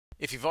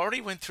If you've already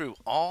went through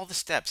all the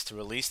steps to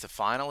release the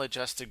final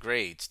adjusted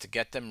grades to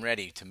get them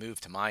ready to move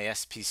to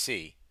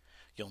MySPC,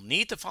 you'll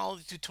need to follow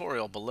the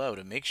tutorial below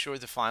to make sure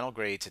the final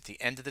grades at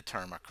the end of the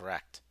term are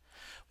correct.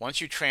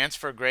 Once you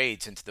transfer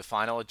grades into the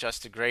final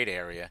adjusted grade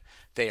area,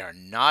 they are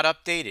not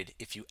updated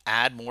if you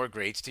add more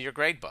grades to your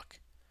gradebook.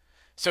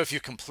 So if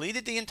you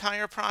completed the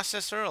entire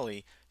process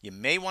early, you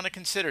may want to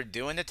consider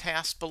doing the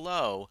tasks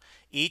below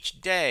each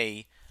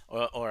day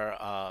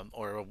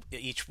or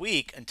each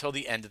week until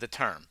the end of the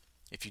term.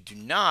 If you do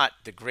not,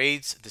 the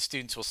grades the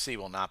students will see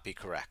will not be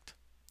correct.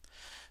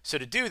 So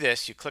to do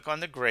this, you click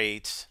on the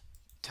Grades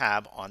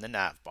tab on the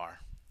nav bar.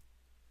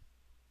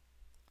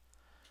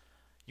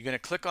 You're going to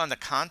click on the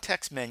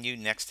context menu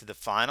next to the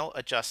final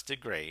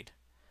adjusted grade,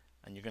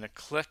 and you're going to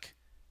click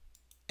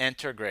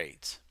Enter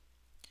Grades.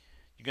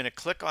 You're going to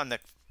click on the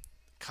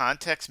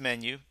context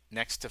menu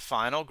next to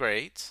Final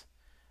Grades,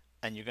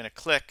 and you're going to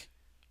click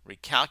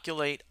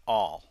Recalculate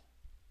All.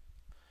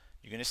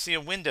 You're going to see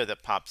a window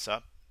that pops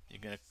up. You're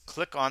going to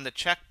click on the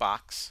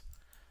checkbox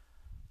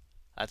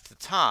at the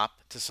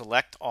top to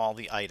select all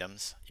the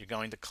items. You're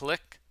going to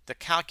click the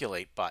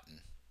Calculate button.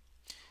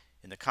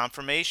 In the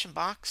confirmation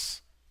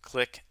box,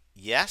 click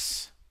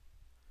Yes,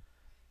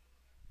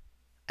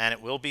 and it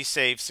will be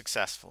saved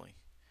successfully.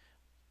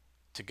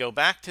 To go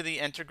back to the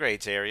Enter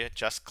Grades area,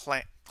 just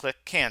click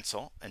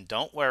Cancel, and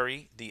don't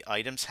worry, the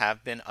items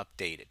have been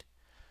updated.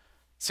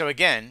 So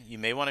again, you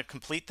may want to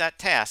complete that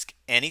task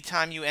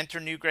anytime you enter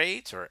new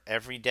grades, or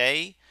every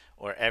day,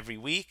 or every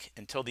week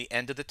until the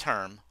end of the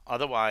term.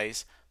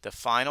 Otherwise, the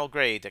final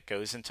grade that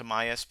goes into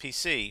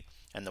MySPC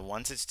and the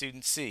ones that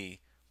students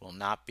see will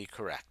not be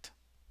correct.